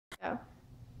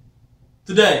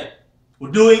Today, we're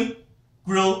doing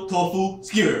grilled tofu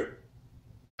skewer.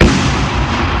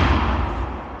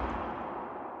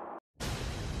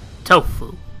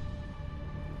 Tofu.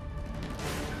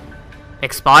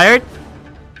 Expired?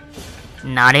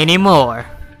 Not anymore.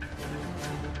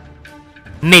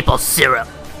 Maple syrup.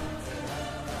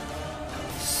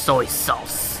 Soy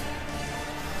sauce.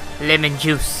 Lemon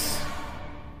juice.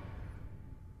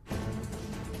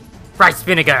 Rice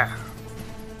vinegar.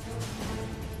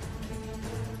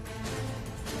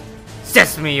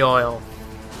 Sesame oil.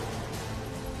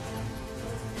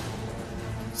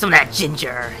 Some of that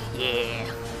ginger, yeah.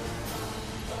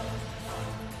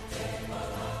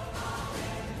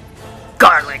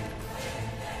 Garlic.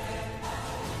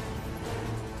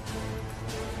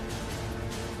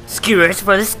 Skewers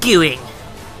for the skewing.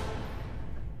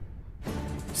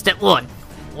 Step 1.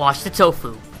 Wash the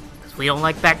tofu, because we don't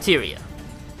like bacteria.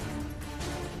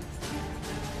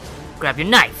 Grab your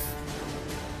knife.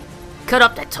 Cut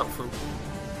up that tofu.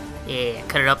 Yeah,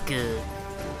 cut it up good.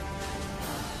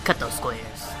 Cut those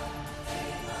squares.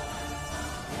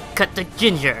 Cut the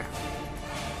ginger.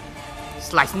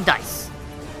 Slice and dice.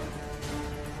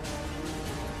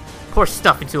 Pour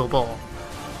stuff into a bowl.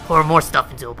 Pour more stuff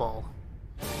into a bowl.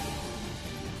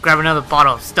 Grab another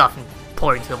bottle of stuff and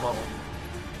pour into a bowl.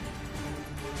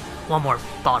 One more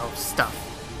bottle of stuff.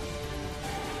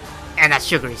 And that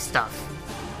sugary stuff.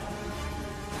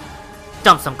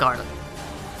 Dump some garlic.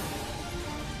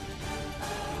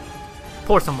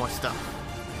 Pour some more stuff.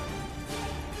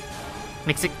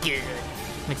 Mix it good.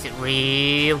 Mix it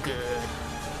real good.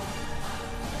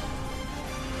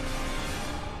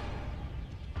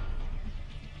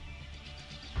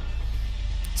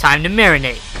 Time to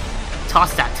marinate.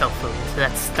 Toss that tofu into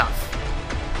that stuff.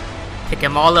 Pick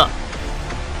them all up.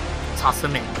 Toss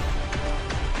them in.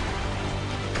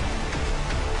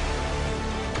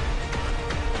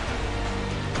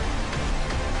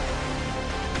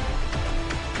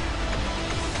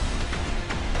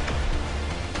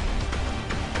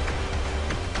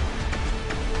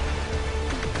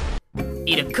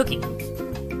 Eat a cookie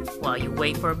while you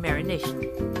wait for marination.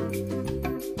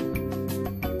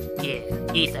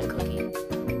 Yeah, eat that cookie.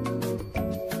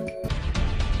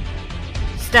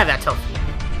 Stab that tofu.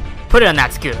 Put it on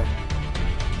that skewer.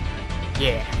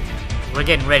 Yeah, we're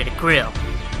getting ready to grill.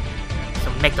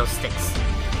 So make those sticks.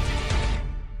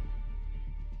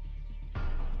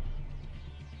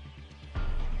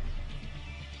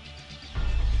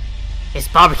 It's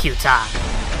barbecue time.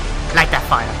 Light that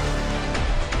fire.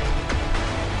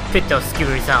 Put those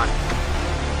skewers on.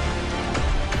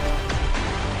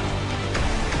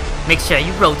 Make sure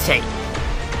you rotate.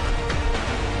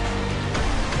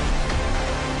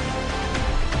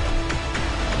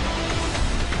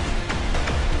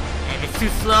 And if it's too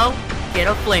slow, get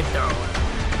a flamethrower.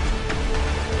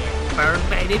 Yeah, burn,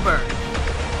 baby, burn.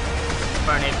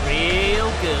 Burn it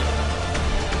real good.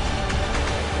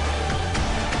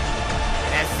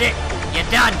 And that's it. You're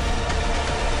done.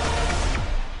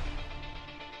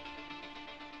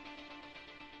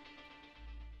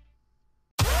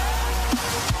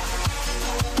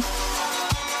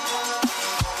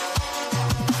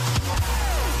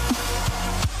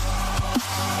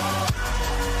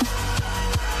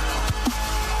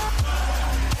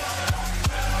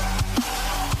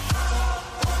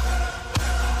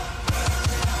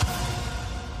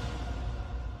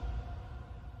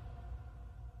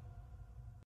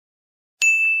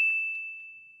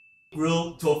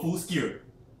 Grilled tofu skewer.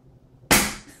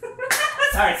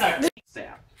 sorry.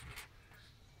 Stab.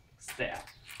 Stab.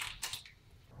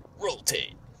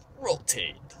 Rotate.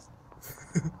 Rotate.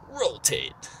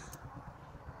 Rotate.